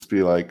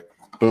be like,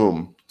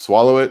 boom,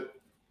 swallow it.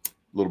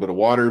 A little bit of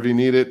water if you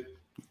need it.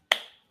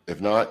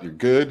 If not, you're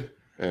good.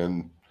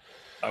 And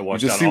I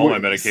washed down all my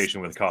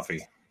medication with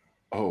coffee.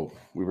 Oh,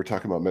 we were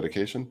talking about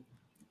medication?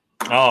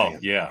 Oh, man,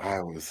 yeah.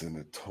 I was in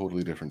a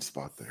totally different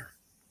spot there.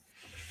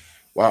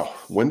 Wow.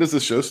 When does the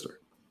show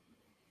start?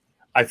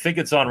 I think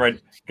it's on right.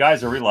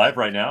 Guys, are we live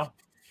right now?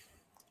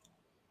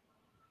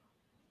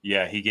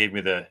 Yeah, he gave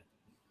me the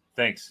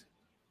thanks.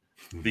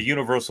 The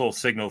universal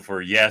signal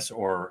for yes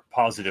or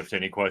positive to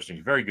any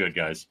questions. Very good,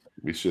 guys.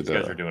 We should. These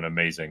guys are doing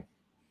amazing.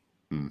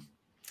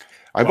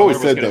 I've always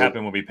said what's going to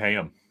happen when we pay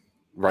them.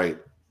 Right.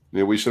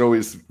 Yeah, we should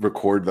always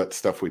record that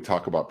stuff we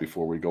talk about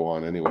before we go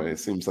on anyway. It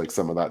seems like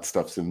some of that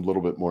stuff's a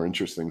little bit more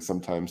interesting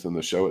sometimes than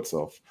the show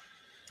itself.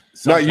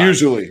 Sometimes. Not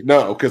usually.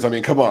 No, because, I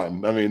mean, come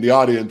on. I mean, the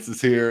audience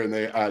is here and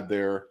they add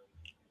their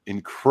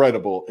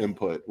incredible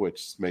input,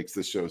 which makes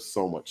the show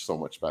so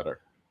much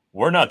better.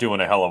 We're not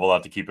doing a hell of a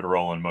lot to keep it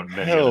rolling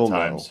many of the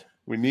times. No.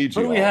 We need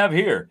you. What do we have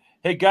here?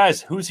 Hey,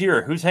 guys, who's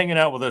here? Who's hanging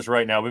out with us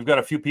right now? We've got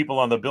a few people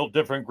on the Built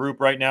Different group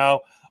right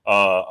now.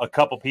 A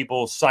couple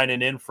people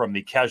signing in from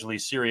the Casually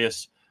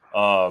Serious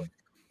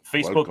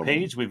Facebook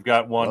page. We've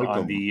got one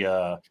on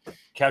the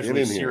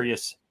Casually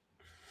Serious,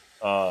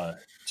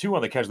 two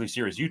on the Casually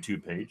Serious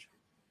YouTube page.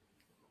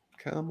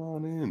 Come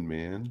on in,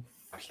 man.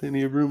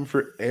 Plenty of room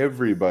for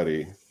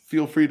everybody.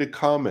 Feel free to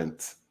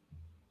comment.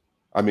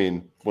 I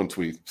mean, once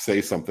we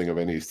say something of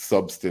any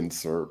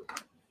substance or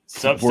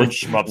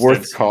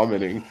worth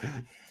commenting.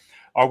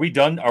 Are we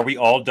done? Are we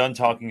all done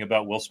talking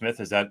about Will Smith?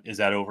 Is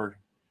that over?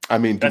 I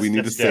mean, do we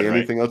need to say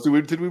anything else?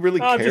 Did we really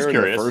care in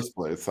the first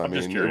place? I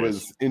mean, it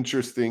was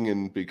interesting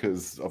and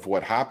because of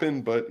what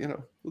happened, but,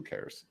 who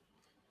cares?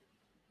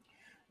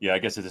 Yeah, I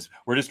guess it is.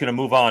 We're just going to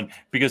move on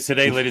because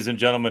today, ladies and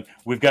gentlemen,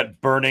 we've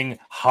got burning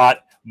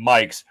hot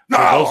mics. For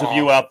those of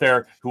you out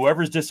there,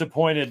 whoever's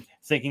disappointed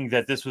thinking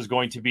that this was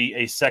going to be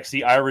a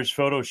sexy Irish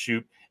photo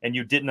shoot and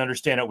you didn't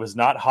understand it was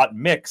not hot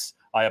mix,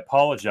 I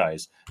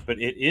apologize, but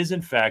it is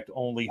in fact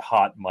only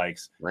hot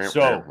mics.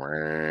 So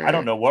I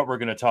don't know what we're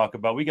going to talk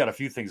about. We got a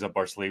few things up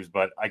our sleeves,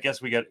 but I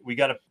guess we've got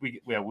to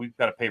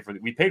pay for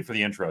we paid for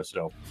the intro.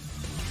 So.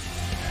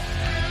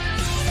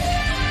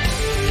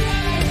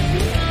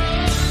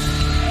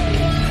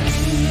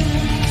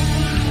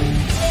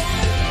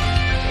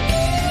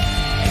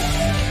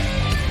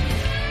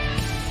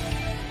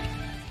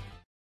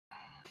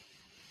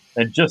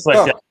 And just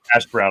like that,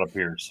 Ash Brown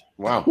appears.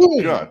 Wow.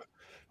 God.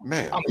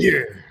 Man. I'm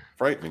here.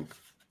 Frightening.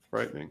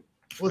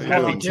 What's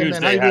Happy going on, Tuesday,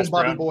 man? How you doing,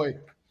 Bobby Brown? boy?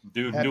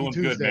 Dude, doing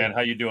good, man.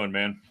 How you doing,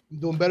 man? I'm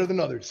doing better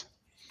than others.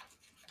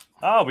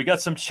 Oh, we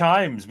got some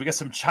chimes. We got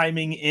some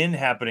chiming in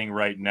happening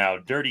right now.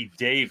 Dirty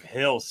Dave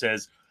Hill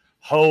says,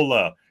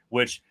 hola,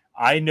 which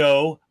I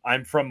know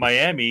I'm from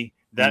Miami.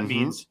 That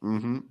means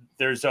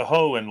there's a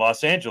ho in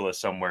Los Angeles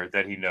somewhere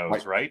that he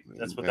knows, right?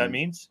 That's what that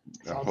means?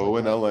 A ho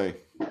in L.A.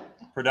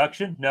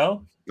 Production?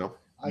 No?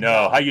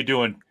 No. How you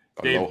doing,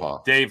 Dave?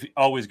 Aloha. Dave,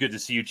 always good to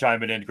see you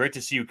chiming in. Great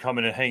to see you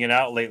coming and hanging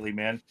out lately,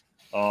 man.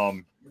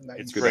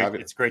 It's great.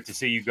 It's great to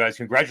see you guys.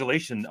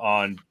 Congratulations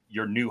on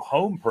your new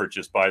home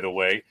purchase, by the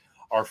way.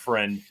 Our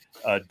friend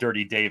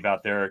Dirty Dave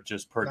out there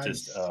just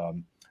purchased a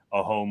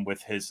home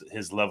with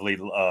his lovely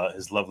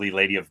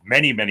lady of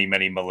many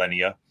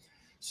millennia.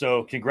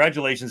 So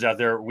congratulations out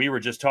there. We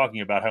were just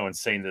talking about how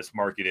insane this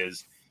market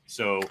is.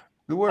 So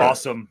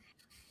awesome.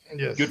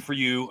 Yes. Good for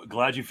you.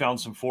 Glad you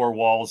found some four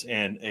walls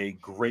and a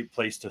great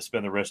place to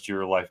spend the rest of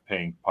your life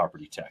paying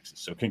property taxes.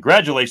 So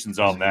congratulations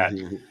on that.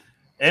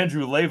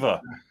 Andrew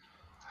Leva.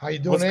 How you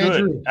doing, What's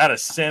Andrew? good? Out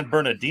of San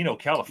Bernardino,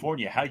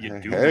 California. How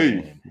you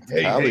doing?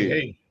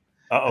 Hey.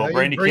 Uh-oh,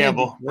 Brandy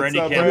Campbell. Brandy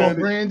Campbell.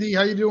 Brandy,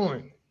 how you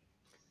doing?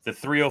 The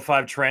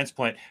 305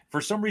 transplant.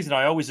 For some reason,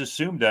 I always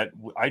assumed that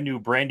I knew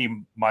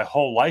Brandy my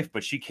whole life,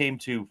 but she came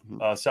to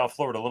South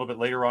Florida a little bit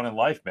later on in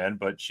life, man.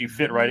 But she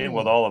fit right in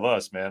with all of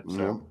us, man.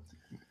 So.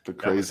 The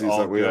crazies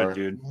that we are,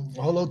 dude.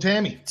 Hello,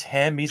 Tammy.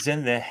 Tammy's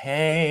in the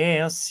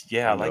house.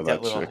 Yeah, I like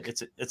that little. Chick.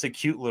 It's a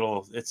cute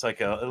little. It's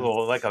like a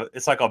little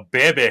it's like a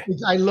baby.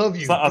 I love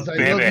you. It's like a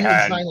baby in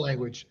sign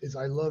language.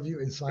 I love you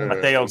in sign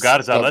language. Mateo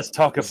Garza. Let's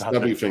talk about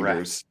stubby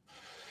fingers.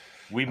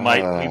 We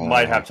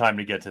might have time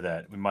to get to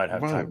that. We might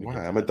have time.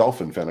 Why? I'm a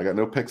Dolphin fan. I got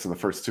no picks in the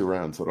first two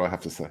rounds. What do I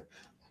have to say?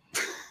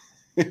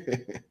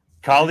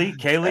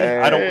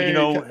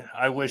 Kaylee,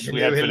 I wish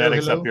we had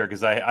phonetics up here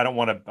because I don't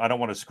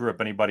want to screw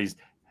up anybody's.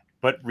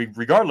 But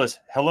regardless,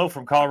 hello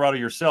from Colorado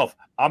yourself.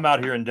 I'm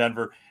out here in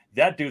Denver.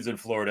 That dude's in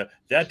Florida.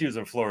 That dude's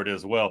in Florida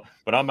as well.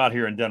 But I'm out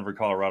here in Denver,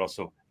 Colorado.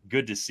 So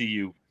good to see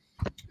you.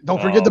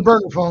 Don't forget the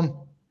burner phone.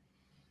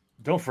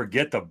 Don't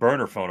forget the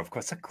burner phone. Of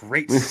course, that's a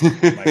great song,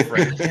 my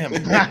friend.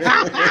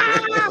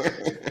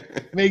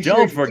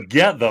 Don't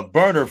forget the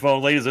burner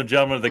phone, ladies and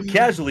gentlemen. The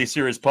Casually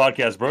Serious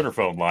Podcast burner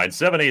phone line,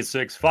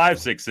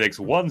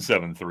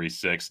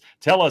 786-566-1736.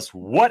 Tell us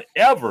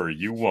whatever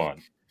you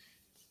want.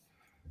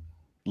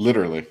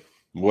 Literally.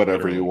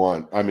 Whatever you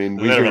want. I mean,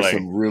 we hear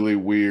some really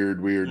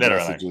weird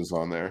messages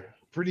on there.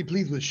 Pretty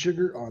pleased with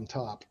sugar on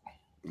top.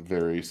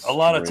 Very strange. A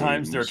lot of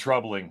times they're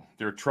troubling.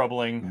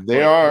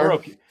 They are.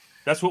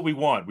 That's what we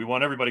want. We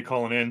want everybody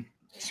calling in.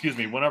 Excuse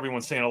me. When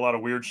everyone's saying a lot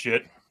of weird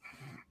shit.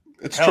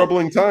 It's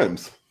troubling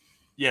times.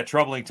 Yeah,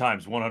 troubling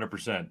times,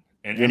 100%.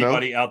 And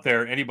anybody out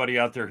there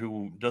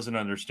who doesn't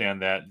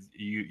understand that,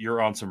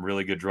 you're on some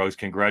really good drugs.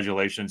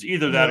 Congratulations.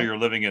 Either that or you're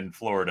living in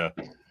Florida.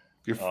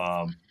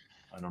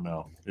 I don't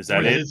know. Is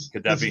that it?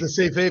 Could that be? This is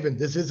a safe haven.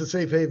 This is a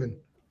safe haven.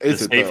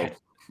 Is it though?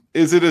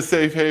 Is it a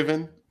safe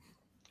haven?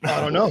 I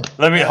don't know.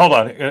 Let me hold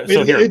on.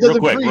 So here, real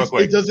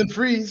quick. It doesn't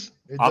freeze.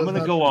 I'm going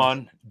to go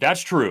on.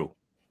 That's true.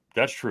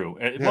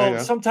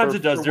 Sometimes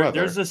it does.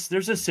 There's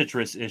a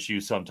citrus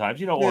issue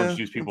sometimes. Orange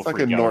juice people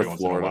freak out every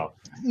once in a while.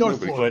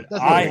 North Florida.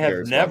 But I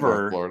have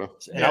never,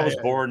 and I was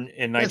born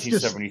in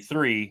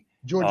 1973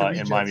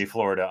 in Miami,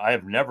 Florida.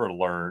 I've never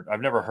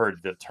heard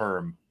the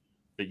term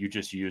that you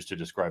just used to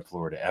describe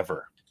Florida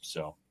ever.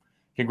 So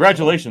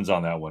congratulations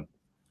on that one.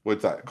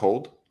 What's that?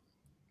 Cold?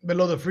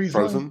 Below the freeze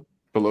Frozen? line?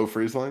 Below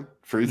freeze line?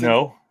 Freezing?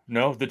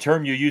 No, the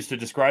term you used to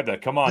describe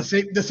that. Come on.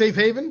 The safe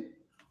haven?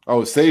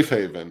 Oh, safe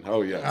haven.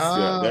 Oh, yes.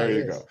 There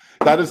you go.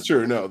 That is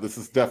true. No, this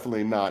is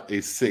definitely not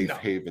a safe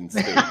haven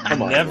state.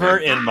 Come on, never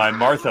in my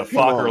Martha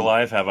Fokker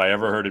life have I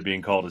ever heard it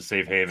being called a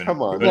safe haven.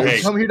 Come on.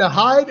 Well, come here to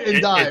hide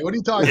and die. What are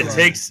you talking about?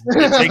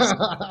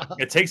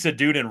 It takes a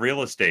dude in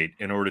real estate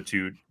in order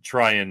to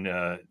try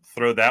and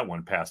throw that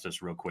one past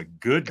us real quick.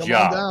 Good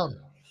job. On down.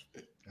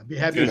 I'd be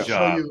happy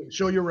to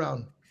show you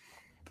around.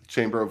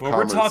 Chamber of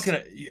Commerce. We're talking.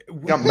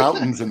 We got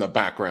mountains in the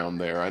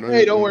background there.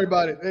 Don't worry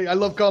about it. Hey, I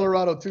love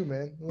Colorado too,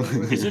 man.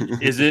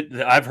 Is it?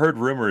 I've heard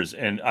rumors,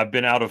 and I've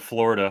been out of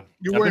Florida.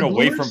 I've been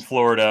away from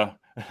Florida.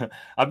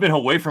 I've been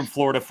away from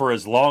Florida for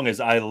as long as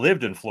I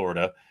lived in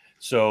Florida.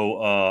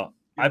 So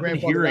I've been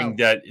hearing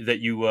that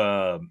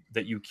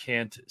you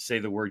can't say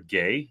the word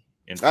gay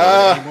in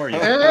Florida anymore.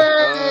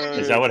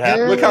 Is that what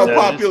happened? Look how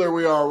popular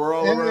we are. We're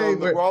all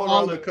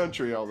around the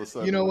country all of a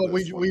sudden. You know what?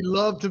 We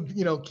love to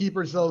keep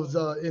ourselves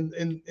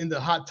in the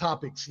hot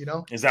topics.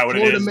 Is that what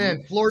it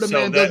is? Florida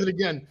man does it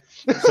again.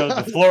 So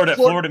the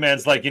Florida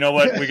man's like, you know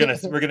what?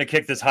 We're gonna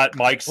kick this hot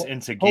mics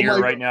into gear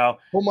right now.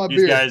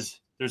 These guys.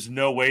 There's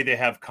no way they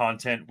have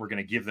content. We're going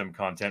to give them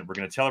content. We're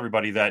going to tell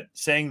everybody that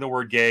saying the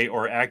word gay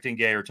or acting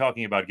gay or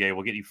talking about gay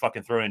will get you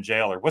fucking thrown in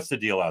jail. Or what's the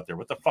deal out there?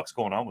 What the fuck's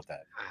going on with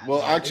that?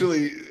 Well,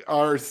 actually,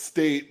 our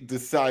state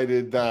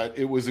decided that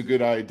it was a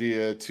good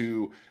idea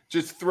to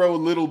just throw a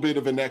little bit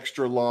of an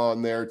extra law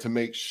in there to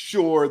make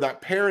sure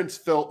that parents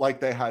felt like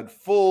they had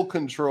full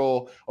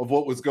control of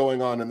what was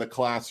going on in the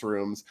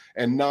classrooms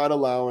and not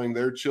allowing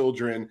their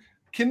children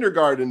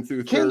kindergarten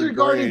through third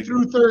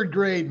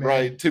grade, man.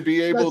 Right, to be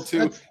able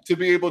to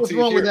what's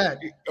wrong with that?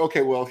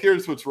 Okay, well,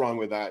 here's what's wrong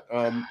with that.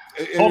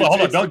 Hold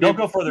on. Don't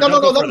go further. No,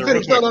 let me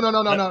finish. No. All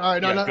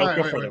right,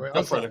 Go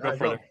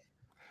further.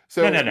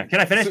 So no.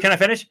 Can I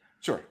finish?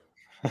 Sure.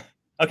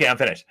 Okay, I'm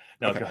finished.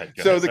 No, okay. Go ahead.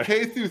 So the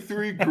K through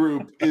 3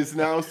 group is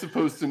now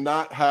supposed to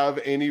not have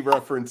any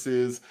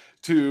references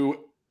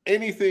to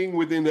anything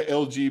within the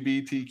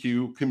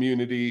LGBTQ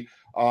community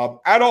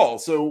at all.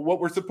 So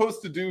what we're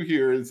supposed to do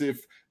here is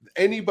if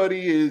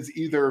anybody is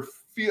either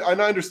and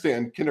I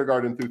understand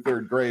kindergarten through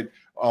third grade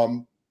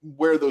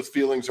where those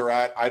feelings are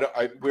at.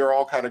 We're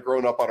all kind of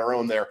grown up on our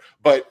own there,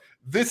 but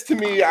this to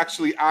me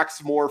actually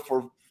acts more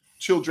for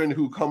children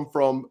who come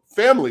from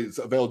families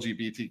of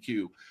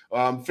LGBTQ,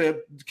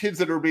 kids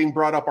that are being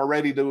brought up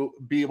already to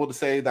be able to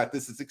say that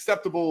this is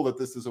acceptable, that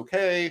this is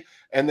okay.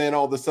 And then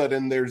all of a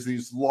sudden there's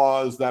these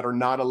laws that are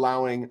not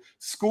allowing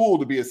school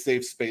to be a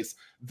safe space.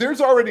 There's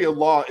already a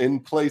law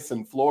in place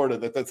in Florida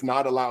that does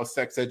not allow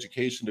sex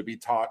education to be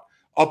taught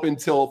up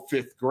until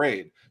 5th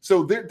grade.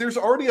 So there's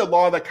already a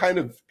law that kind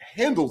of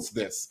handles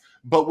this.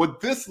 But what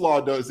this law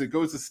does, it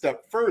goes a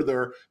step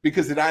further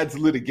because it adds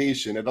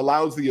litigation. It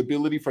allows the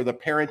ability for the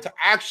parent to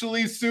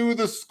actually sue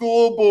the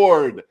school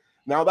board.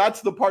 Now,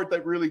 that's the part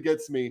that really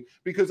gets me,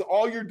 because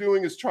all you're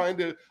doing is trying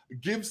to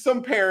give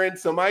some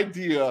parents some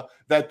idea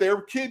that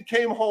their kid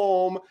came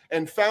home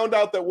and found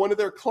out that one of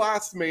their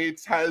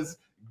classmates has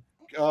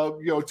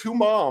 2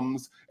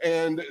 moms,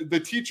 and the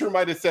teacher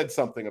might have said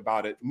something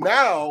about it.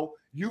 Now,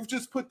 you've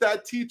just put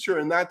that teacher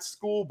and that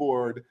school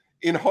board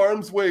in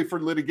harm's way for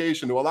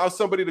litigation to allow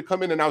somebody to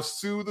come in and now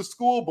sue the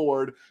school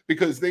board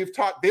because they've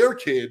taught their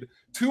kid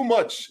too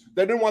much.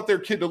 They didn't want their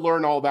kid to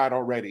learn all that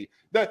already.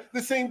 The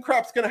same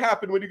crap's going to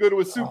happen when you go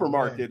to a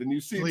supermarket and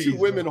you see 2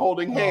 women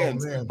holding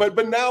hands.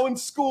 But now in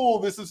school,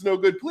 this is no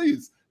good.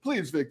 Please,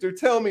 Victor,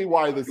 tell me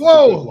why this is a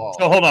good law.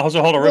 So hold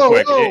on real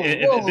quick.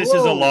 This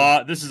is a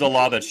law. This is a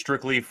law that's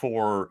strictly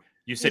for,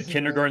 you said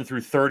kindergarten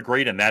through 3rd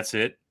grade, and that's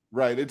it.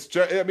 Right. It's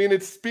just,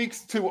 it speaks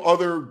to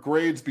other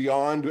grades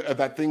beyond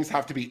that things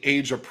have to be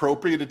age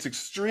appropriate. It's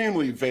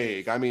extremely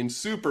vague.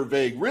 Super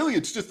vague. Really,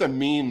 it's just a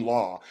mean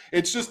law.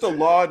 It's just a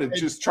law to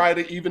just try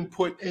to even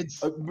put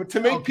to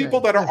make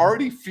people that are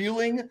already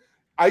feeling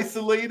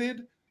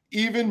isolated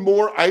even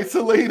more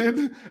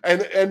isolated,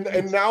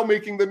 and now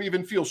making them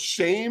even feel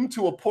shame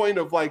to a point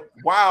of like,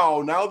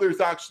 wow, now there's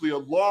actually a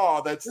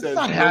law that says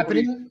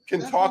nobody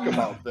can talk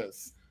about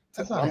this.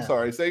 I'm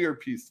sorry. Say your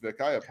piece, Vic.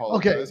 I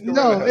apologize. Okay.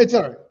 No, it's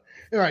all right.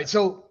 All right.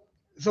 So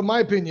my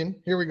opinion,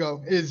 here we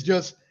go, is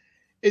just,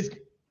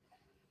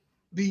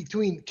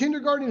 between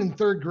kindergarten and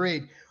third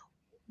grade,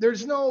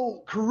 there's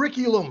no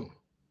curriculum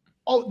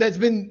that's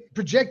been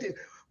projected.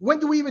 When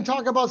do we even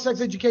talk about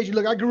sex education?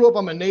 Look, I grew up,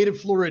 I'm a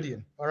native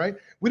Floridian, all right?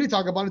 We didn't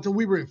talk about it until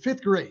we were in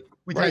 5th grade.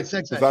 We had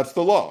sex ed. That's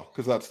the law.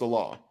 That's a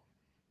law.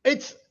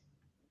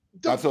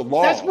 That's a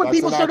law. That's when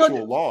people an start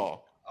actual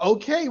law.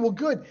 Okay, well,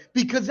 good.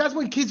 Because that's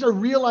when kids are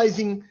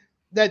realizing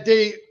that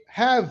they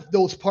have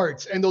those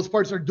parts and those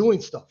parts are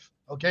doing stuff,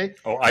 okay?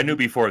 Oh, I knew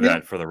before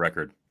that, for the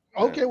record.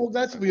 Okay, well,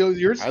 that's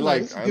yours.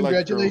 Nice.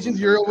 Congratulations.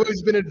 You're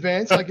always been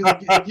advanced. Look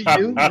at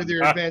you with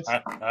your advanced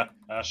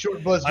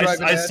short bus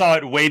driving. I saw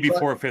it way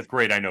before 5th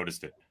grade. I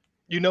noticed it.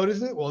 You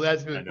noticed it? Well,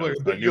 that's good.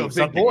 You're a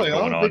big boy,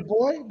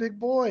 huh? Big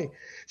boy.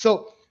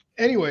 So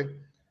anyway,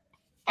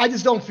 I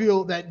just don't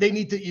feel that they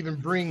need to even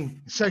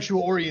bring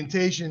sexual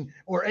orientation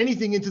or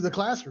anything into the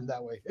classroom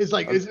that way. It's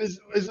like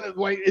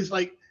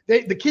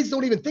the kids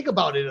don't even think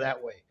about it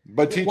that way.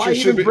 But teachers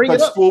should be,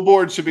 but school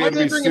boards should be able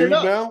to be sued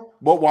now.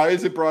 Well, why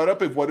is it brought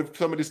up? What if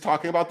somebody's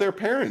talking about their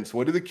parents?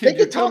 What do the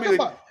kids tell me?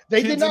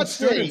 They did not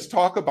say. Students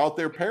talk about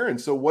their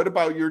parents. So what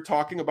about you're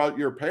talking about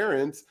your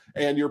parents,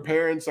 and your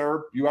parents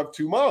you have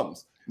 2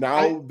 moms?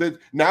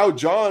 Now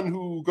John,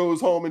 who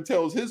goes home and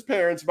tells his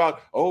parents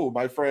about,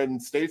 my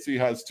friend Stacy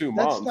has 2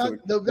 moms.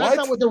 That's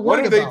not what they're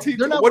worried about. They're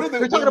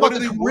talking about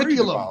the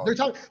curriculum. They're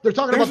talking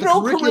about There's the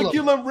no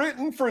curriculum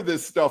written for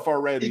this stuff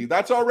already.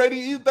 That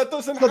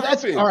doesn't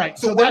happen. All right.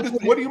 So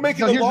what do you make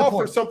it a law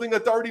for something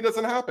that already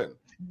doesn't happen?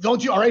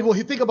 Don't you? All right. Well,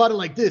 you think about it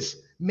like this.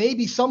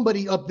 Maybe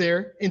somebody up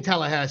there in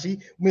Tallahassee,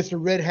 Mr.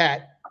 Red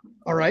Hat,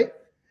 all right,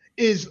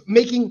 is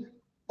making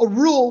a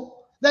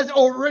rule that's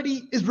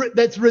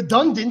that's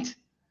redundant,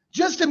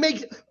 just to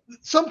make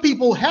some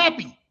people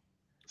happy,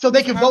 so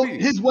they can vote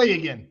his way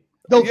again.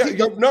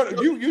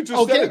 You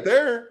just said it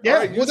there. Yeah,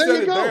 right, well, there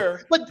you go.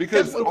 There but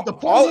because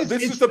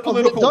this is the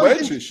political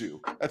wedge issue.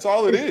 That's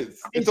all it is.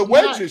 It's a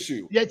wedge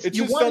issue. It's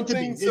just want it to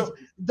be.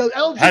 The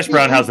LGBT Hash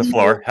Brown has the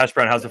floor. Hash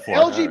Brown has the floor.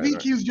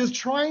 LGBTQ is just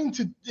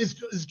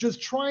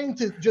trying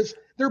to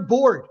they're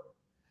bored.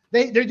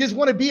 They just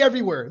want to be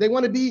everywhere. They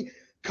want to be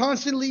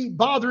constantly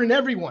bothering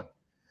everyone.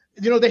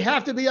 They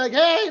have to be like,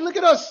 hey, look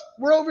at us.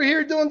 We're over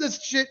here doing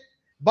this shit,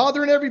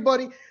 bothering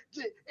everybody.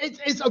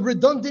 It's a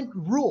redundant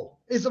rule.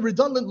 It's a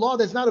redundant law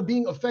that's not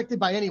being affected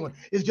by anyone.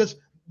 It's just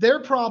their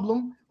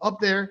problem up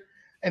there,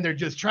 and they're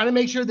just trying to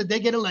make sure that they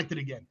get elected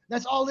again.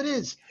 That's all it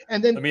is.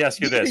 And then let me ask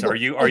you this: Are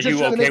you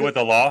okay with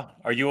the law?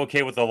 Are you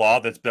okay with the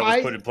law that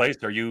was put in place?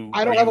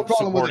 I don't have a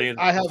problem with it.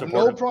 I have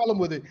no problem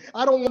with it.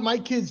 I don't want my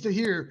kids to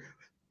hear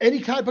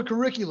any type of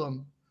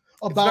curriculum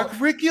about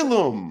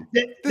curriculum.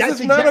 This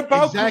is not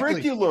about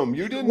curriculum.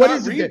 You did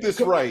not read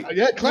this right.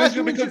 Yeah,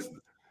 classroom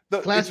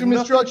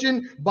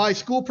instruction by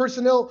school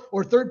personnel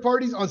or third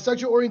parties on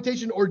sexual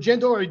orientation or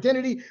gender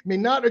identity may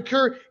not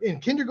occur in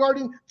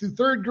kindergarten through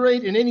 3rd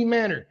grade in any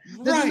manner.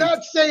 This does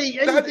not say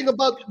anything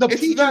about the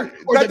teacher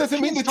or that doesn't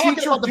mean the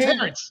teacher about the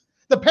parents.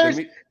 The parents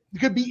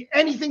could be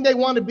anything they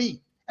want to be.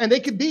 And they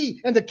could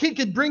be, and the kid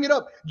could bring it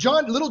up.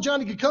 Little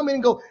Johnny could come in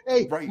and go,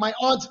 hey, my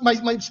aunts,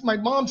 my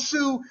mom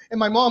Sue and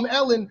my mom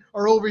Ellen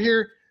are over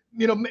here,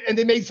 and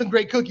they made some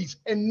great cookies,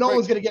 and no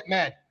one's gonna get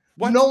mad.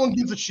 What? No one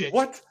gives a shit.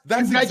 What?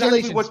 That's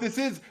exactly what this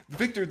is,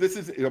 Victor. This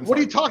is. What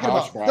are you talking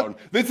about? Brown.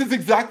 This is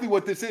exactly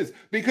what this is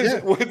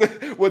because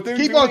what they're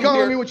keep on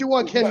calling me what you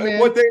want, Ken. Man.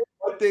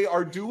 What they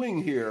are doing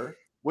here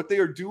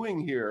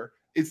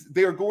is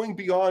they are going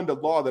beyond a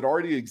law that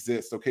already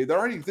exists. Okay, that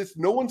already exists.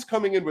 No one's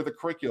coming in with a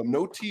curriculum.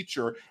 No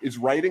teacher is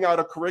writing out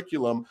a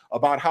curriculum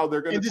about how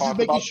they're going to talk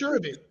about making sure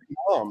of it.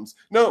 Moms.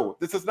 No,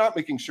 this is not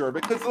making sure of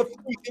it because the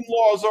freaking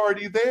law is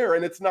already there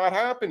and it's not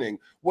happening.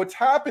 What's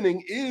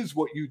happening is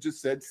what you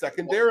just said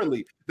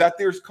secondarily, that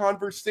there's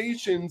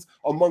conversations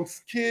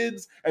amongst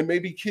kids and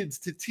maybe kids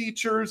to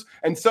teachers,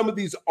 and some of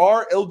these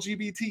are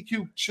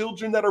LGBTQ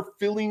children that are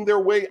feeling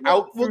their way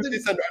out through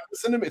this. And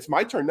listen, it's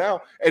my turn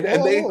now, and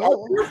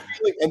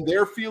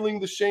they're feeling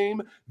the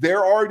shame.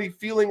 They're already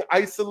feeling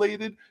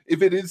isolated.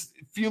 If it is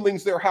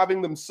feelings they're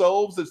having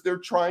themselves as they're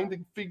trying to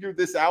figure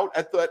this out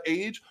at that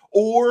age,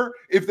 or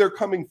if they're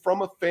coming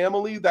from a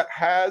family that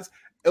has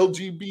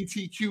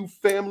LGBTQ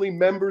family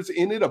members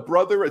in it, a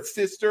brother, a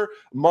sister,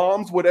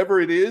 moms, whatever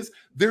it is,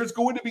 there's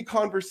going to be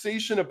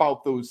conversation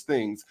about those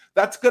things.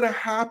 That's going to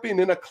happen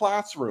in a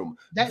classroom.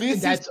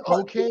 That's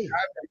okay.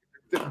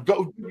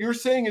 You're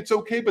saying it's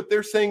okay, but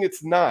they're saying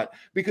it's not.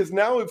 Because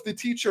now if the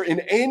teacher in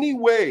any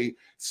way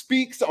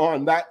speaks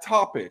on that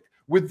topic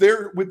with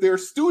their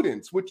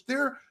students, which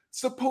they're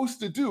supposed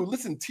to do.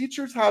 Listen,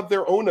 teachers have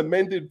their own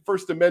amended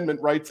First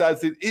Amendment rights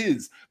as it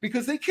is,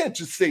 because they can't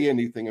just say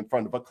anything in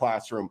front of a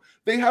classroom.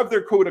 They have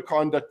their code of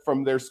conduct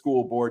from their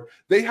school board.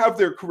 They have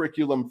their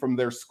curriculum from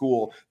their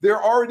school.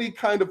 They're already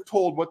kind of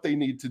told what they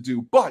need to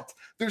do, but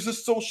there's a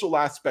social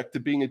aspect to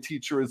being a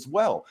teacher as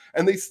well.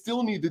 And they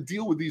still need to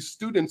deal with these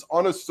students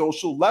on a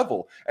social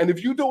level. And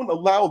if you don't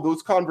allow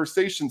those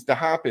conversations to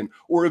happen,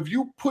 or if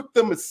you put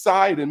them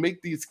aside and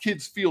make these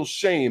kids feel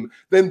shame,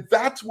 then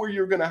that's where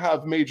you're going to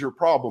have major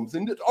problems. problems.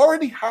 And it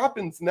already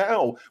happens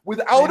now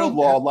without a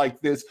law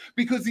like this,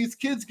 because these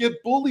kids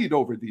get bullied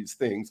over these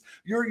things.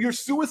 Your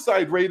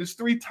suicide rate is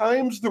 3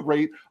 times the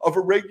rate of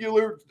a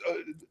regular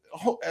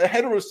a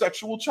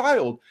heterosexual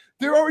child.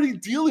 They're already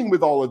dealing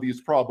with all of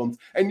these problems.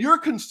 And your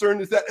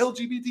concern is that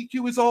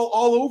LGBTQ is all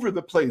over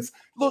the place.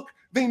 Look,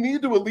 they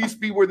need to at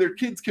least be where their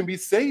kids can be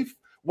safe.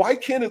 Why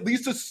can't at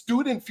least a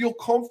student feel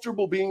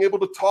comfortable being able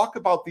to talk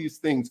about these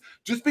things?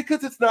 Just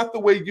because it's not the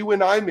way you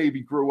and I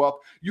maybe grew up,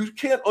 you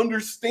can't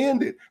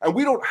understand it. And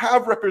we don't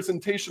have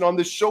representation on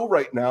this show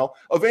right now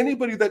of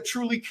anybody that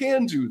truly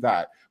can do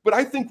that. But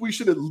I think we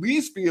should at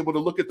least be able to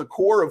look at the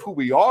core of who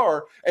we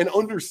are and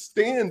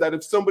understand that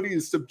if somebody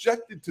is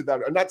subjected to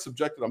that, or not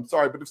subjected, I'm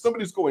sorry, but if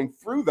somebody's going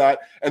through that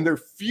and they're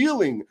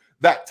feeling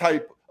that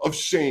type of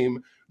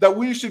shame, that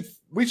we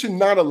should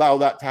not allow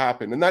that to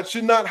happen. And that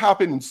should not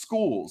happen in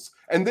schools.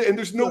 And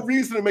there's no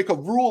reason to make a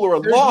rule or a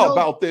law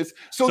about this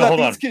so that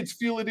these kids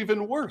feel it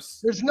even worse.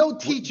 There's no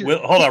teacher.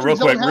 Hold on real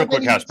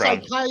quick, Hash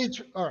Brown.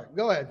 All right,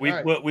 go ahead.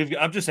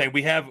 I'm just saying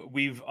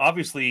we've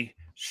obviously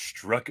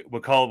struck,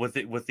 we'll call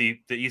it with the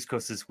East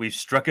Coast is we've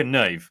struck a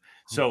knife.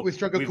 So we've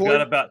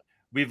got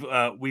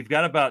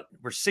about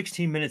we're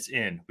 16 minutes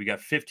in. We got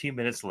 15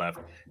 minutes left.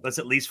 Let's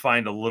at least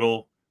find a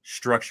little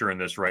structure in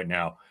this right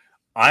now.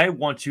 I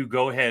want to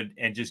go ahead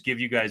and just give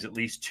you guys at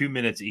least 2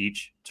 minutes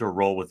each to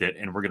roll with it,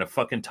 and we're gonna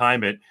fucking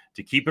time it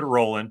to keep it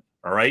rolling.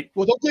 All right.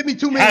 Well, don't give me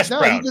 2 minutes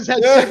now. You just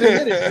had 7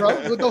 minutes,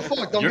 bro. What the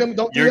fuck?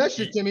 Don't do that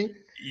shit to me.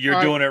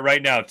 You're doing it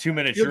right now. 2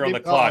 minutes. You're on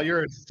the clock.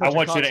 I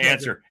want you to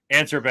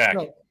answer back.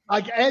 No, I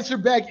answer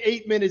back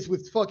 8 minutes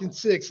with fucking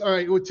 6. All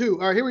right, with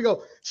 2. All right, here we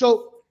go.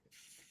 So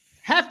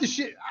half the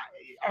shit.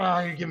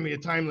 You're giving me a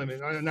time limit.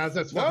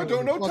 That's no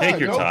time. Take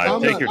your time.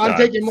 I'm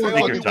taking more.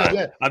 Take your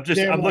time.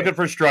 I'm looking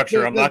for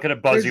structure. I'm not going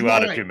to buzz you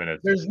out of 2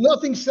 minutes. There's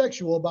nothing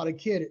sexual about a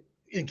kid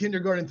in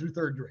kindergarten through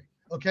 3rd grade.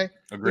 Okay.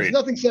 Agreed. There's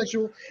nothing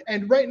sexual,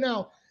 and right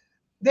now,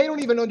 they don't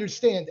even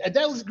understand. At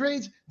those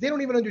grades, they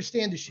don't even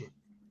understand the shit.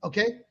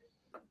 Okay,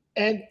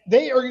 and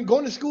they are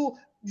going to school.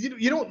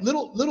 You don't.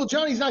 Little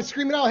Johnny's not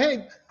screaming out,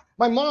 "Hey,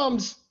 my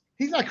mom's."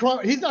 He's not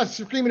crying. He's not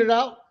screaming it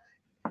out.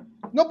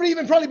 Nobody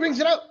even probably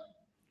brings it up.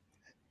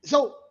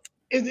 So,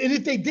 and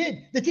if they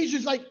did, the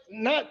teacher's like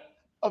not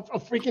a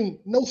freaking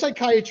no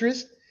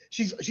psychiatrist.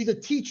 She's a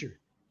teacher,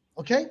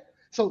 okay?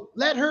 So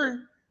let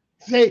her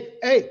say,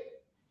 "Hey,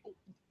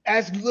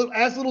 ask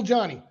little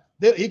Johnny.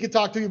 He could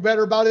talk to you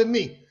better about it than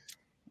me,"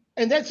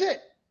 and that's it.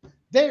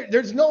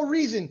 There's no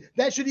reason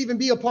that should even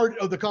be a part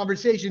of the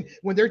conversation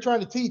when they're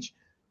trying to teach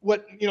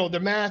what the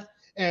math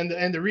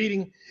and the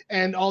reading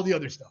and all the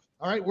other stuff.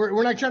 All right,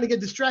 we're not trying to get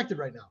distracted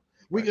right now.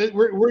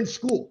 We're in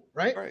school,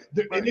 right?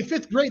 In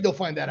 5th grade, they'll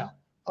find that out.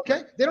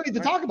 Okay, they don't need to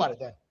talk about it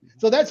then.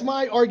 So that's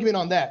my argument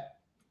on that.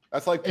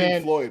 That's like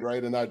Pink Floyd,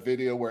 right? In that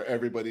video where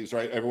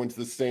everyone's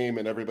the same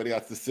and everybody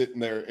has to sit in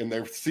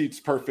their seats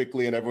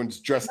perfectly and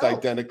everyone's dressed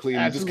identically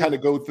and you just kind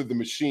of go through the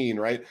machine,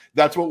 right?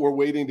 That's what we're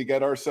waiting to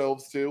get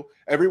ourselves to.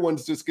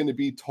 Everyone's just going to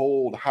be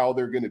told how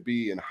they're going to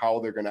be and how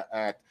they're going to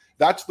act.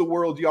 That's the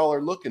world y'all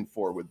are looking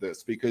for with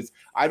this, because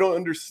I don't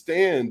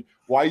understand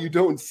why you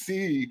don't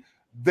see.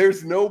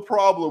 There's no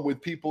problem with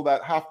people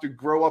that have to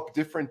grow up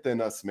different than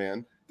us,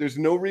 man. There's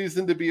no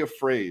reason to be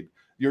afraid.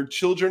 Your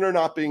children are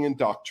not being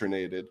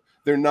indoctrinated.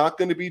 They're not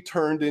going to be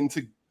turned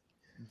into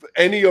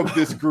any of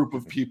this group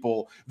of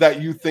people that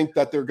you think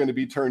that they're going to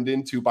be turned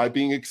into by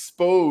being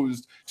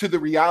exposed to the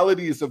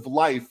realities of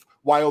life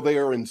while they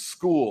are in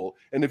school.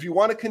 And if you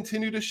want to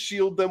continue to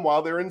shield them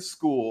while they're in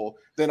school,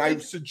 then I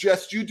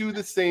suggest you do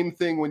the same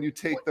thing when you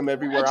take them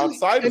everywhere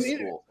outside of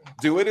school.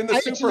 Do it in the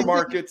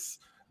supermarkets.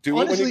 Do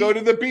it when you go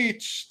to the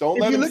beach. Don't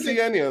let them see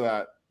any of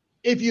that.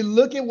 If you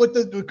look at what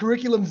the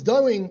curriculum's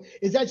doing,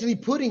 is actually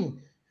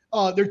putting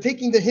they're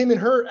taking the him and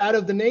her out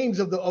of the names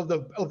of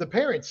the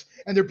parents,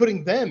 and they're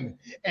putting them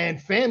and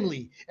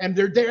family, and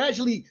they're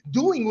actually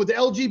doing what the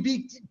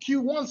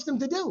LGBTQ wants them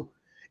to do,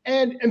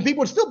 and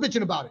people are still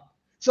bitching about it.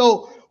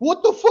 So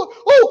what the fuck?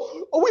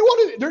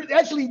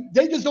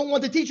 They just don't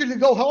want the teacher to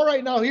go, all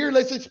right, now here,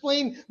 let's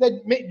explain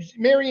that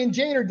Mary and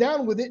Jane are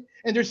down with it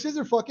and they're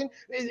scissor fucking,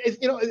 and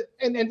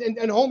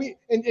homie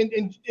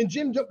and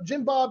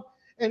Jim Bob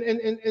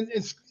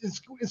and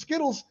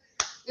Skittles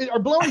are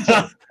blowing each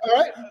other. All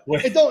right,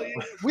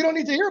 we don't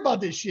need to hear about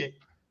this shit.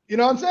 You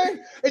know what I'm saying?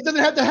 It doesn't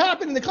have to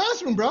happen in the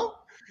classroom, bro.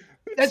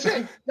 That's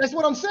it. That's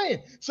what I'm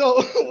saying.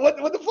 So what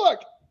the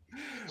fuck?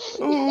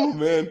 Oh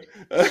man,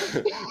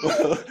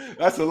 well,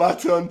 that's a lot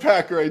to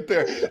unpack right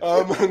there. You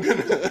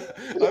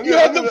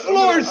have the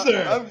floor,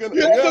 sir.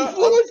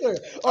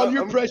 Oh,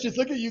 you're precious.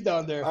 Look at you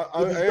down there.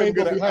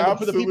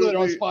 For the people that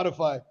are on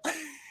Spotify.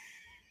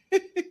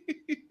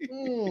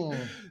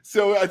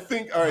 So I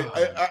think, all right,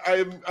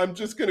 I'm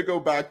just going to go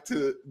back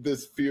to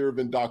this fear of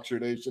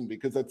indoctrination,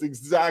 because that's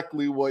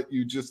exactly what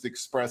you just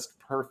expressed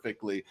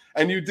perfectly.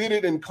 And you did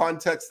it in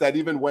context that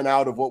even went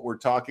out of what we're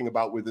talking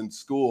about within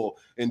school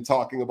and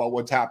talking about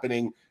what's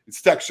happening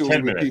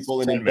sexually with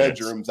people and in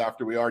bedrooms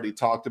after we already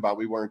talked about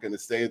we weren't going to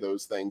say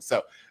those things.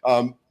 So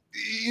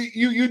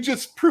you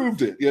just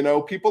proved it.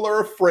 People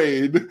are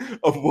afraid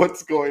of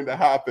what's going to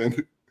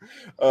happen.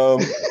 Oh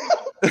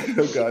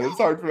God, it's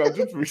hard for me. I'm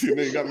just wishing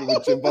they got me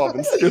with Jim Bob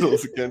and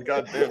Skittles again.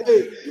 God damn.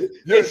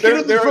 Hey,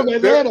 Skittles is from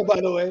Atlanta,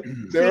 by the way.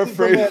 They're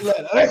afraid.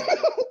 Atlanta.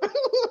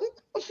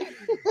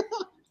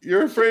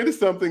 You're afraid of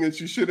something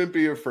that you shouldn't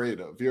be afraid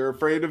of. You're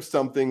afraid of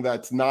something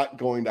that's not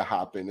going to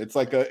happen. It's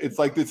like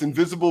this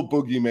invisible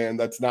boogeyman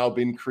that's now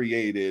been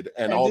created,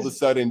 and all of a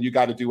sudden you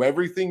got to do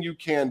everything you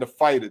can to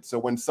fight it. So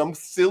when some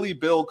silly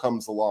bill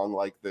comes along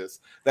like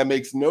this, that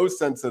makes no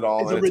sense at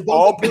all, and it's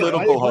all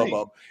political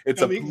hubbub.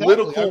 It's a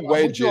political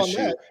wedge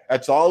issue.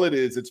 That's all it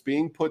is. It's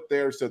being put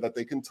there so that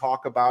they can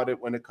talk about it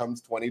when it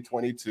comes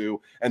 2022.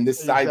 And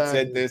this side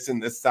said this,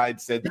 and this side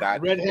said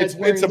that.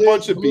 It's a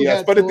bunch of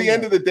BS. But at the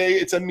end of the day,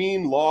 it's a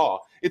mean law.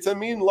 It's a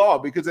mean law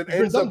because it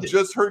ends up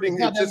just hurting.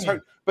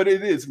 But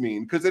it is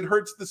mean because it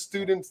hurts the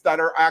students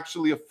that are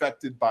actually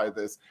affected by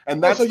this.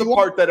 And that's the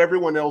part that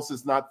everyone else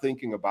is not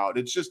thinking about.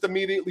 It's just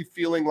immediately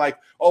feeling like,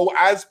 oh,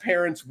 as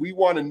parents, we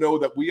want to know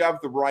that we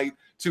have the right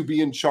to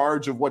be in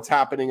charge of what's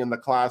happening in the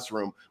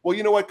classroom. Well,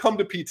 you know what? Come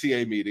to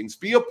PTA meetings.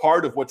 Be a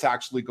part of what's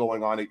actually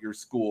going on at your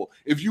school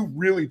if you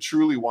really,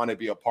 truly want to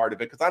be a part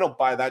of it, because I don't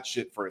buy that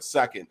shit for a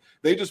second.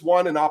 They just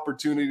want an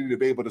opportunity to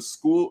be able to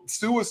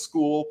sue a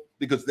school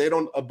because they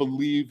don't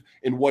believe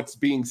in what's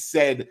being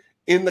said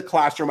in the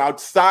classroom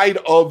outside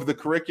of the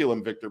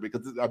curriculum, Victor,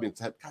 because I mean,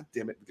 God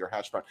damn it with your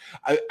hash brown.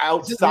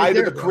 Outside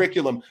of the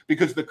curriculum,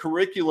 because the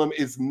curriculum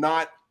is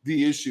not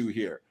the issue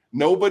here.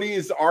 Nobody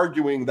is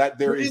arguing that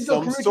there is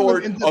some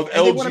sort of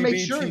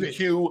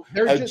LGBTQ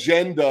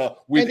agenda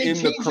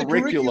within the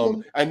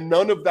curriculum, and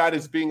none of that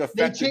is being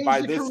affected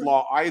by this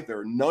law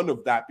either. None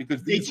of that,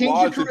 because these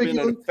laws have been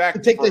in effect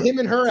to take for the him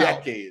and her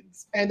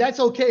decades. Out. And that's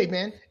okay,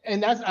 man.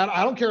 And that's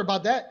I don't care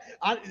about that.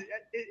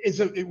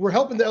 We're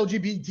helping the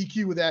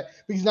LGBTQ with that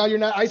because now you're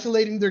not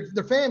isolating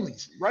their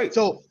families. Right.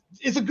 So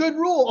it's a good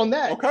rule on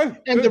that. Okay.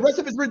 And good. The rest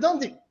of it's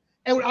redundant.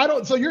 And I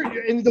don't. So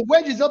and the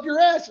wedge is up your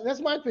ass.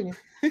 That's my opinion.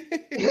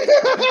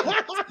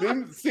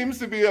 Seems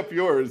to be up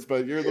yours,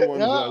 but you're the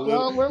one a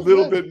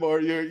little bit more.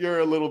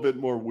 You're a little bit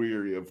more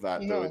weary of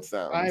that, though. It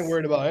sounds. I ain't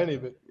worried about any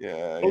of it.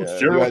 Yeah,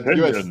 You had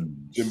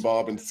Jim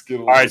Bob and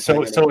Skittles. All right,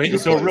 so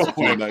real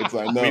quick. Nights,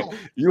 I know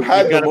you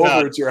had them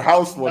over at your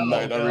house one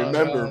night. I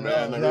remember,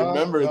 man. I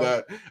remember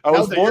that. I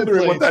was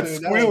wondering what that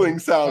squealing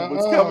sound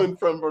was coming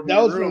from. That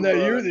was from that.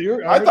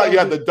 I thought you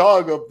had the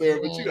dog up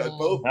there, but you got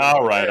both.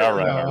 All right.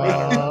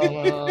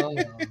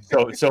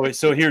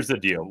 So here's the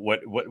deal.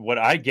 What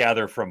I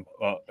gather from,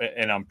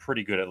 and I'm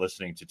pretty good at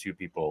listening to two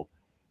people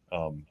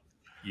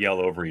yell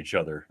over each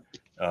other.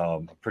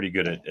 Pretty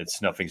good at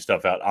snuffing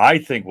stuff out. I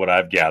think what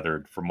I've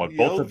gathered from what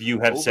both of you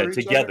have said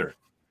together.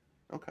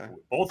 Okay.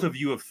 Both of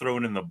you have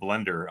thrown in the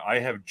blender. I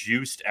have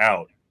juiced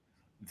out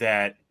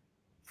that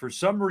for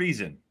some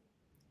reason,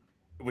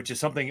 which is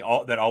something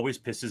that always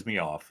pisses me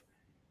off,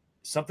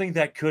 some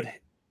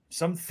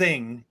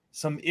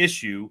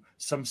issue,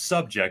 some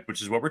subject,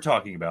 which is what we're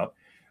talking about.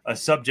 A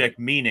subject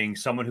meaning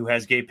someone who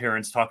has gay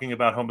parents talking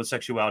about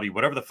homosexuality,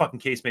 whatever the fucking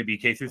case may be,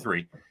 K through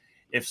 3.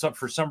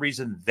 For some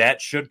reason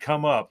that should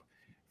come up,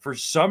 for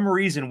some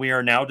reason we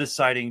are now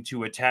deciding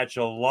to attach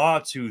a law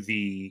to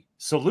the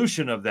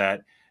solution of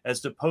that,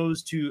 as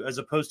opposed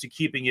to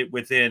keeping it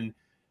within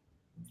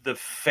the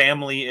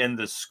family and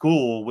the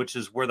school, which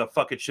is where the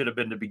fuck it should have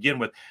been to begin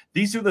with.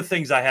 These are the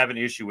things I have an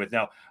issue with.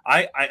 Now,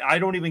 I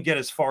don't even get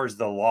as far as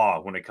the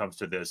law when it comes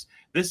to this.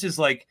 This is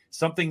like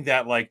something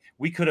that like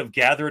we could have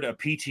gathered a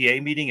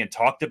PTA meeting and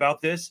talked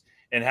about this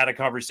and had a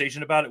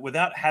conversation about it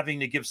without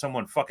having to give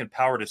someone fucking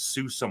power to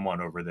sue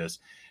someone over this.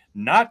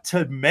 Not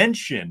to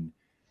mention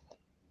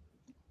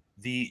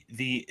the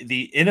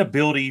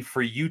inability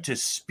for you to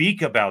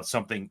speak about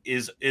something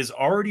is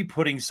already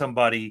putting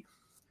somebody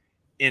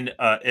in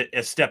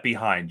a step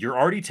behind. You're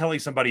already telling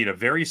somebody at a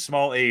very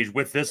small age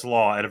with this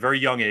law, at a very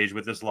young age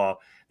with this law,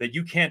 that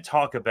you can't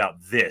talk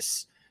about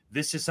this.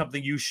 This is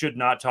something you should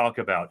not talk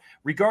about,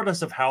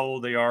 regardless of how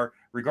old they are,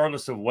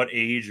 regardless of what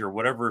age or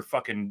whatever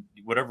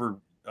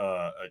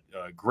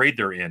grade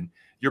they're in.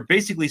 You're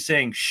basically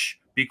saying, shh,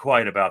 be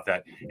quiet about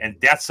that. And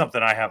that's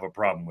something I have a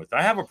problem with.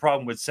 I have a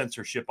problem with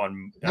censorship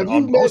on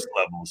most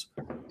levels.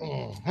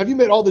 Have you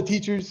met all the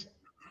teachers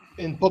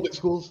in public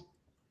schools?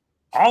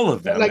 All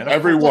of them, like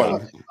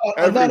everyone.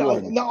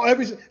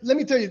 Let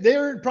me tell you,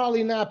 they're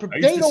probably not.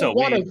 They don't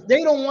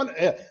want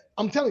to.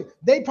 I'm telling you,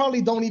 they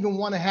probably don't even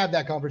want to have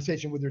that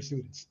conversation with their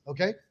students.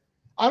 Okay,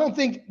 I don't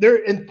think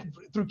they're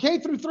through K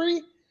through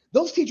 3.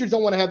 Those teachers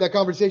don't want to have that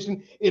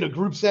conversation in a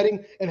group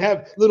setting and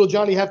have little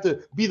Johnny have to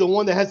be the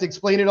one that has to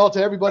explain it all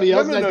to everybody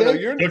else. No.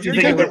 You're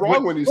getting it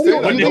wrong when you say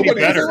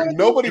that.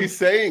 Nobody's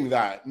saying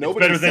that.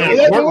 Nobody's saying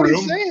that.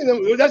 Nobody's saying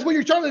that. That's what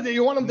you're trying to do.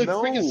 You want them to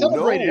freaking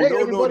celebrate it. Hey,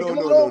 everybody, come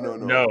on over.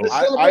 No.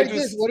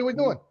 What are we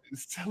doing?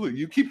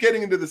 You keep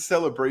getting into the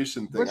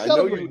celebration thing. I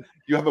know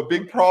you have a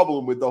big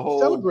problem with the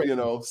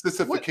whole,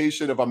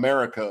 sissification of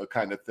America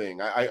kind of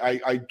thing.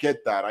 I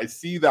get that. I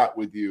see that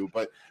with you,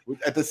 but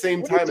at the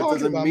same time, it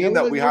doesn't mean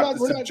that we have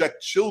to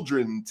subject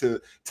children to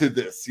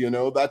this.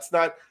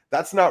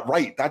 That's not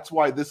right. That's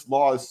why this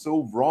law is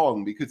so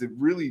wrong, because it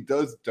really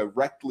does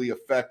directly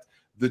affect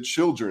the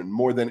children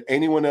more than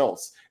anyone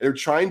else. They're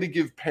trying to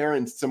give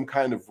parents some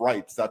kind of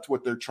rights. That's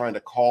what they're trying to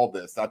call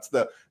this. That's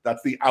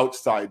the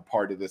outside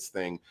part of this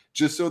thing,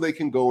 just so they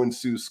can go and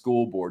sue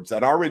school boards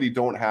that already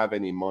don't have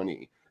any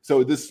money.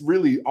 So this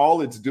really,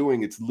 all it's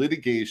doing, it's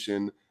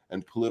litigation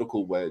and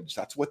political wedge.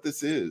 That's what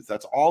this is.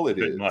 That's all it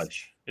is.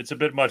 It's a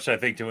bit much, I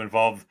think, to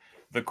involve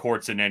the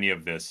courts in any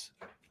of this.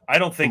 I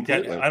don't think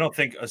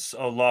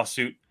a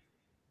lawsuit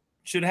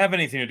should have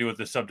anything to do with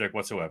the subject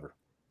whatsoever.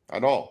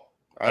 At all.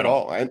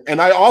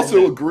 And I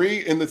also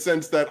agree in the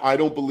sense that I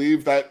don't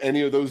believe that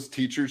any of those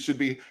teachers should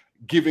be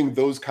giving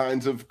those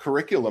kinds of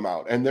curriculum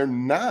out. And they're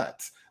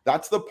not.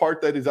 That's the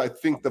part that is, I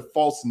think, the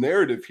false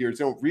narrative here is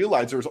they don't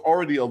realize there's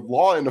already a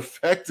law in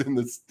effect in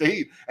the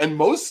state. And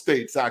most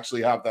states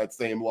actually have that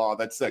same law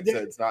that says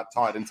it's not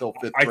taught until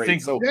fifth grade.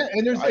 Think so. Yeah,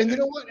 and you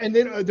know what? And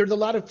then there's a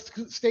lot of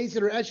states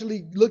that are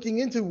actually looking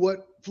into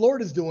what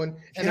Florida's doing.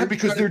 And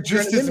because they're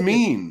just as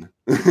mean.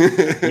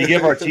 We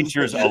give our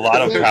teachers a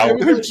lot of power.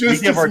 We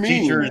give our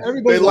teachers.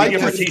 They like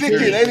to stick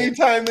it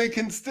anytime they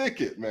can stick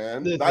it,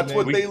 man. That's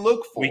what they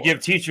look for. We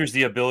give teachers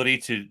the ability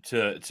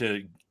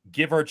to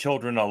give our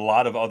children a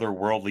lot of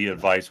otherworldly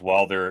advice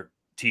while they're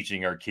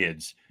teaching our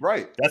kids.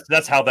 Right.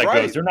 That's how that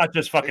goes. They're not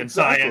just fucking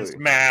science,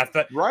 math.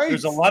 Right.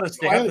 There's a lot of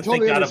they have to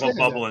think out of a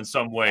bubble in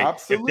some way.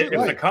 Absolutely.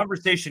 If the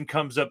conversation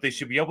comes up, they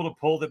should be able to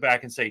pull it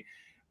back and say,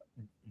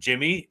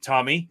 Jimmy,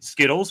 Tommy,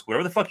 Skittles,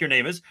 whatever the fuck your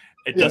name is,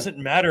 it doesn't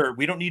matter.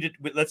 We don't need it.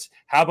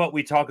 How about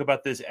we talk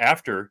about this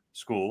after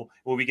school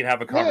where we can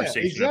have a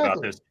conversation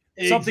about this.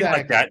 Something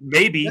like that,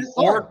 maybe.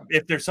 Or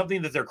if there's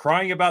something that they're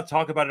crying about,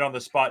 talk about it on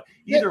the spot.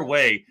 Either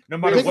way, no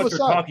matter what they're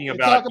talking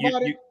about,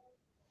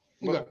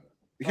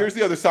 here's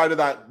the other side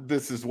of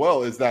this as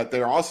well, is that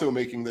they're also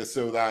making this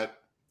so that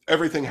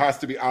everything has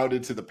to be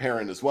outed to the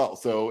parent as well.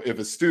 So if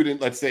a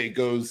student, let's say,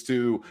 goes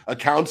to a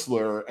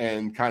counselor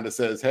and kind of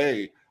says,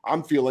 hey,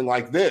 I'm feeling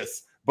like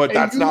this, but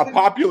that's not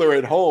popular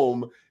at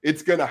home,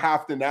 it's going to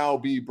have to now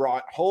be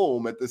brought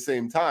home at the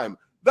same time.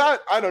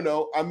 That, I don't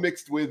know, I'm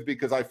mixed with,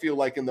 because I feel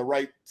like in the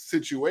right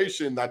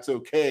situation, that's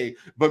okay.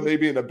 But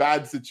maybe in a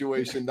bad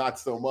situation, not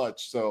so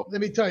much. So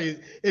let me tell you,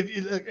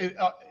 if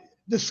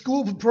the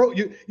school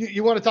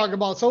you want to talk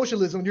about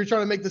socialism, you're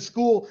trying to make the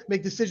school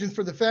make decisions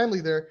for the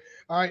family there.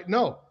 All right,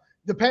 no.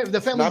 The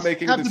family not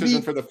making a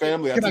decision for the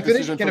family. That's a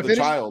decision for the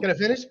child. Can I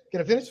finish?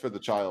 It's for the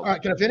child. All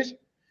right, can I finish?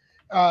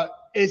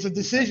 It's a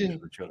decision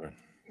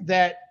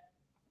that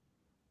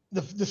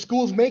the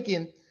school's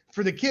making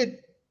for the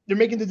kid. They're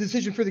making the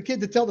decision for the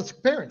kid to tell the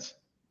parents,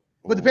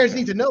 but the parents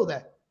need to know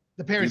that.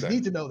 The parents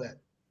need to know that.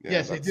 Yeah,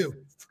 yes, they do.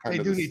 They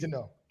do need to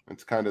know.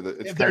 It's kind of up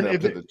to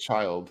the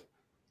child.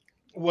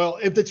 Well,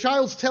 if the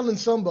child's telling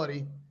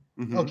somebody,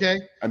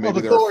 okay, and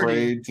maybe they're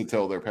afraid to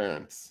tell their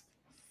parents.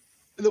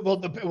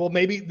 Well,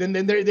 maybe then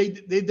they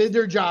did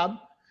their job,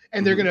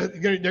 and they're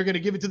gonna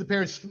give it to the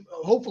parents,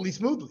 hopefully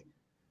smoothly.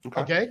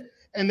 Okay,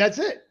 and that's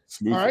it.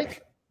 Smoothly. All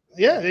right.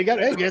 Yeah, they got.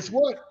 Hey, guess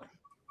what?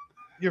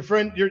 Your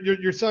friend,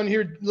 your son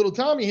here, little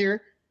Tommy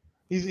here,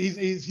 he's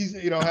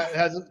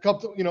has a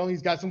couple,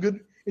 he's got some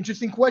good,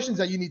 interesting questions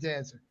that you need to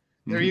answer.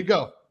 There you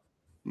go.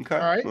 Okay.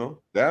 All right.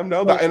 Well, damn,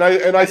 no, and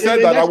I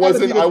said that I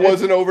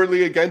wasn't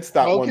overly against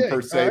that one per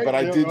se, right. But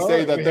I did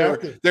say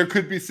that there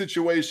could be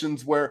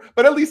situations where,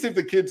 but at least if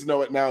the kids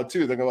know it now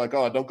too, they're gonna like,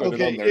 oh, don't go to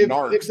them, they're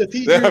narcs. If the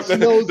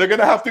teachers they're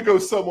gonna have to go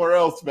somewhere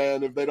else,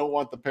 man, if they don't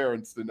want the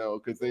parents to know,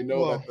 because they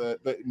know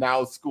that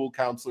now school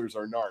counselors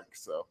are narcs.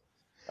 So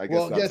I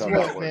guess that's how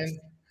that works. Man.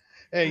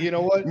 Hey, you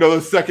know what? No,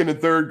 the second and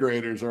third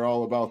graders are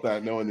all about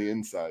that, knowing the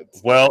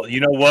insides. Well, you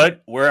know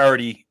what? We're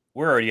already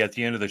at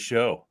the end of the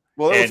show.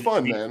 Well, that was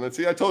fun, man. Let's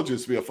see. I told you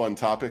this would be a fun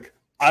topic.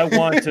 I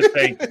want to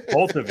thank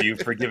both of you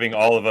for giving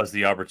all of us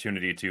the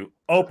opportunity to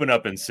open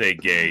up and say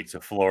gay to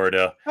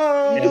Florida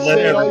and let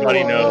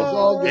everybody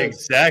know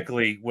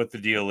exactly what the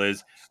deal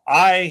is.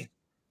 I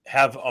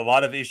have a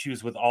lot of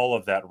issues with all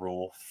of that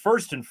rule.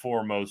 First and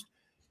foremost,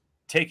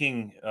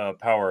 taking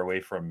power away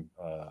from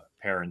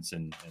parents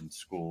and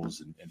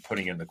schools and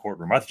putting it in the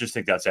courtroom. I just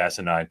think that's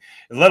asinine,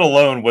 let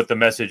alone what the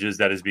message is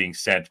that is being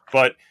sent.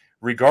 But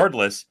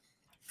regardless,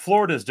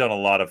 Florida's done a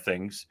lot of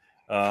things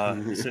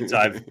since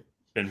I've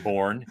been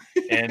born,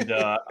 and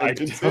it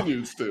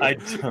continues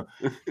to.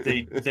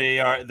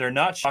 They're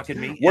not shocking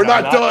me. We're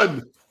not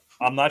done.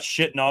 I'm not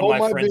shitting on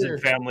my friends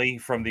and family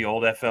from the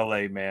old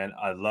FLA, man.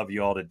 I love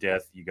you all to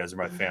death. You guys are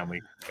my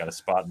family. Got a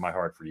spot in my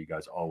heart for you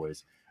guys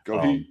always. Go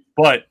Heat.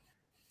 But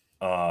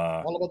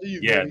all about you,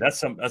 yeah, baby.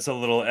 that's a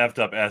little effed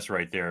up S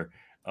right there.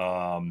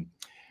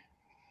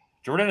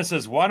 Jordana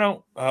says,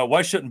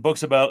 why shouldn't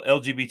books about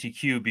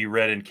LGBTQ be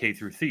read in K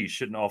through Th?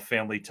 Shouldn't all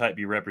family type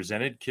be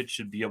represented? Kids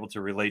should be able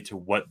to relate to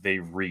what they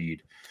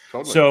read.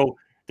 Totally. So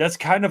that's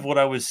kind of what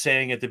I was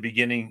saying at the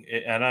beginning,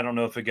 and I don't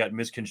know if it got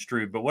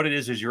misconstrued, but what it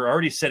is you're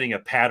already setting a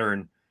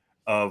pattern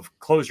of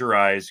close your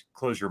eyes,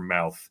 close your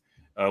mouth,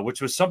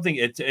 which was something,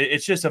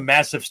 it's just a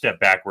massive step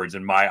backwards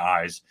in my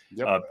eyes.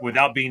 Yep.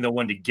 Without being the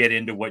one to get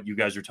into what you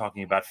guys are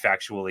talking about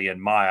factually.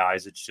 In my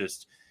eyes, it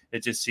just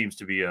seems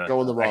to be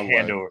going the wrong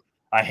way.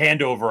 A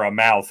hand over a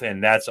mouth,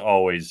 and that's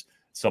always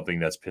something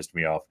that's pissed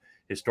me off.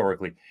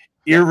 historically.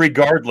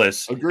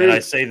 Irregardless, Agreed. and I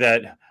say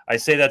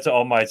that to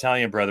all my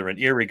Italian brethren,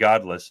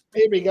 irregardless.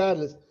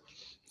 Irregardless.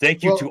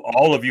 Thank you to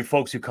all of you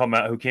folks who came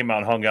out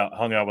and hung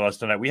out with us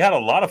tonight. We had a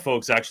lot of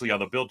folks actually on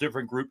the Built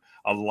Different group,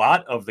 a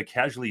lot of the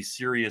Casually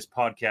Serious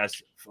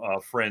podcast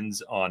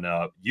friends on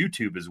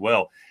YouTube as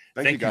well.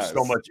 Thank you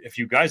so much. If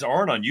you guys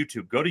aren't on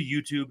YouTube, go to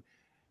YouTube,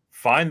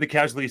 find the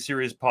Casually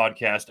Serious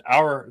podcast,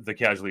 the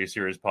Casually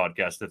Serious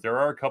podcast, that there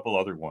are a couple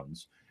other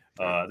ones.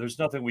 There's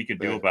nothing we can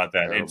do about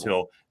that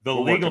until the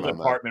legal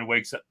department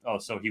wakes up. Oh,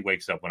 so he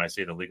wakes up when I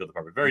say the legal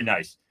department. Very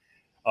nice.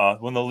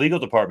 When the legal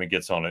department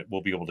gets on it,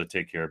 we'll be able to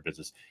take care of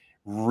business.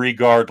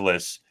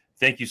 Regardless,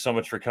 thank you so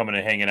much for coming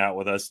and hanging out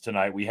with us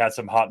tonight. We had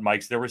some hot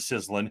mics. They were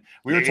sizzling.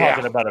 We were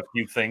talking about a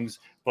few things,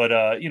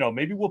 but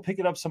maybe we'll pick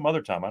it up some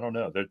other time. I don't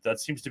know. That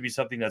seems to be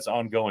something that's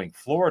ongoing.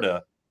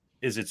 Florida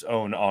is its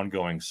own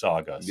ongoing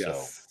saga.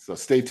 Yes. So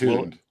stay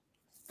tuned.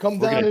 Come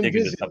down and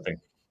visit. Something.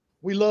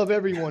 We love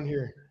everyone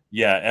here.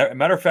 Yeah.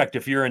 Matter of fact,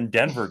 if you're in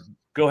Denver,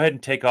 go ahead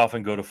and take off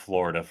and go to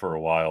Florida for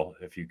a while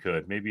if you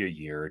could. Maybe a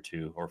year or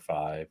 2 or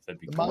 5. That'd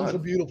be cool. Mountains are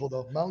beautiful,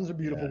 though. Mountains are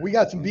beautiful. Yeah. We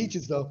got some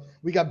beaches, though.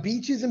 We got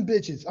beaches and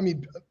bitches. I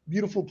mean,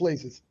 beautiful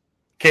places.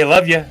 Okay,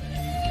 love you.